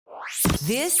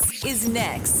This is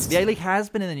Next. The A-League has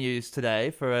been in the news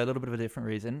today for a little bit of a different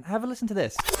reason. Have a listen to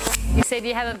this. You said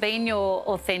you haven't been your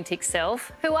authentic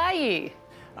self. Who are you?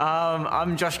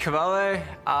 I'm Josh Cavallo.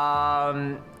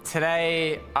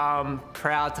 Today, I'm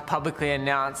proud to publicly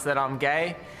announce that I'm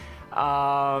gay.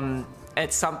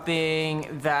 It's something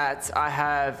that I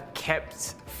have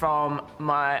kept from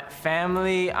my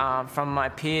family, from my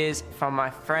peers, from my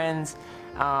friends,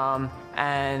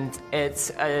 and it's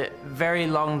a very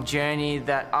long journey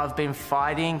that I've been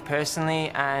fighting personally,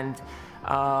 and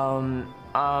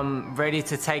I'm ready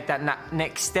to take that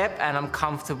next step, and I'm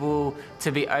comfortable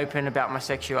to be open about my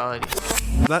sexuality.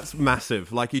 That's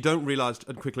massive. Like, you don't realise,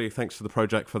 and quickly, thanks to the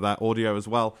project for that audio as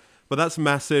well, but that's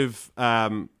massive.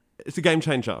 It's a game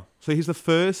changer. So he's the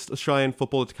first Australian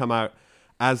footballer to come out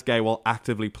as gay while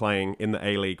actively playing in the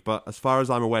A-League. But as far as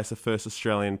I'm aware, it's the first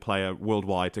Australian player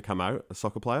worldwide to come out, a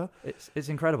soccer player. It's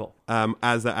incredible.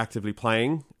 As they're actively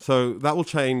playing. So that will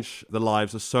change the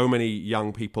lives of so many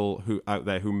young people who out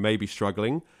there who may be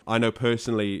struggling. I know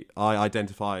personally, I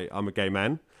identify, I'm a gay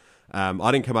man.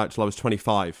 I didn't come out till I was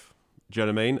 25. Do you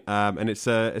know what I mean? And it's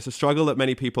a struggle that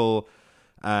many people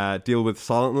deal with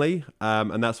silently.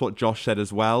 And that's what Josh said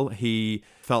as well. He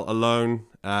felt alone,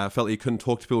 felt he couldn't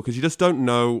talk to people because you just don't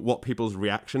know what people's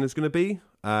reaction is going to be.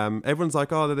 Everyone's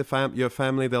like, oh, they're your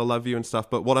family, they'll love you and stuff.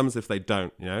 But what happens if they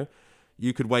don't, you know?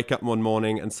 You could wake up one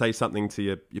morning and say something to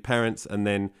your parents, and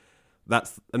then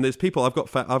and there's people,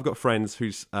 I've got friends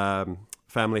whose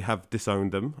family have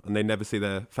disowned them and they never see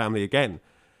their family again.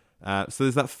 So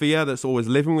there's that fear that's always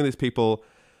living with these people.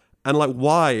 And like,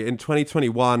 why in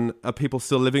 2021 are people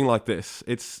still living like this?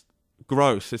 It's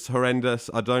gross. It's horrendous.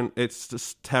 It's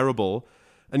just terrible.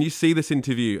 And you see this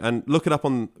interview, and look it up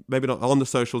maybe not on the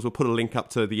socials. We'll put a link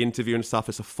up to the interview and stuff.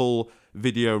 It's a full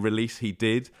video release he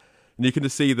did. And you can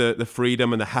just see the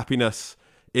freedom and the happiness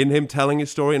in him telling his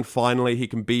story. And finally, he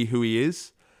can be who he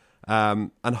is.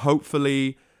 And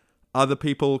hopefully other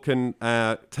people can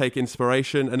take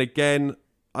inspiration. And again,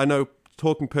 I know,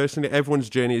 talking personally, everyone's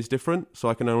journey is different, so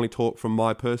I can only talk from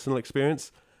my personal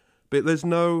experience. But there was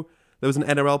an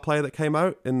NRL player that came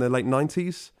out in the late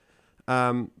 90s,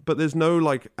 but there's no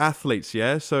like athletes,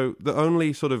 yeah? So the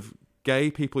only sort of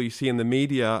gay people you see in the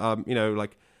media,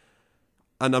 and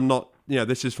I'm not,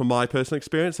 this is from my personal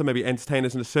experience, so maybe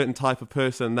entertainers and a certain type of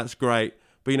person, that's great.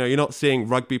 But, you're not seeing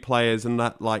rugby players and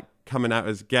that like coming out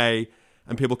as gay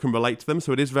and people can relate to them.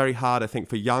 So it is very hard, I think,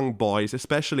 for young boys,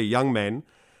 especially young men,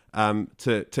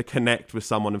 to connect with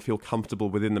someone and feel comfortable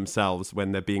within themselves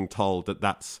when they're being told that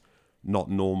that's not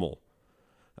normal.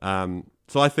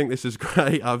 So I think this is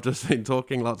great. I've just been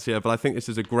talking lots here, but I think this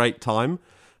is a great time.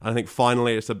 And I think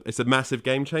finally it's a massive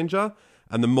game changer.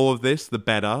 And the more of this, the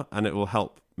better. And it will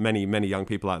help many, many young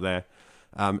people out there.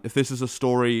 If this is a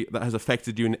story that has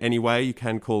affected you in any way, you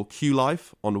can call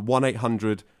Q-Life on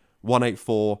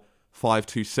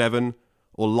 1-800-184-527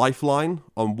 or Lifeline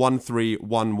on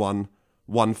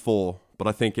 131114. But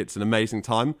I think it's an amazing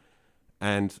time,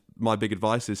 and my big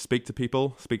advice is speak to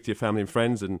people, speak to your family and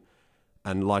friends, and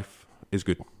life is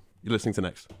good. You're listening to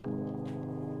Next.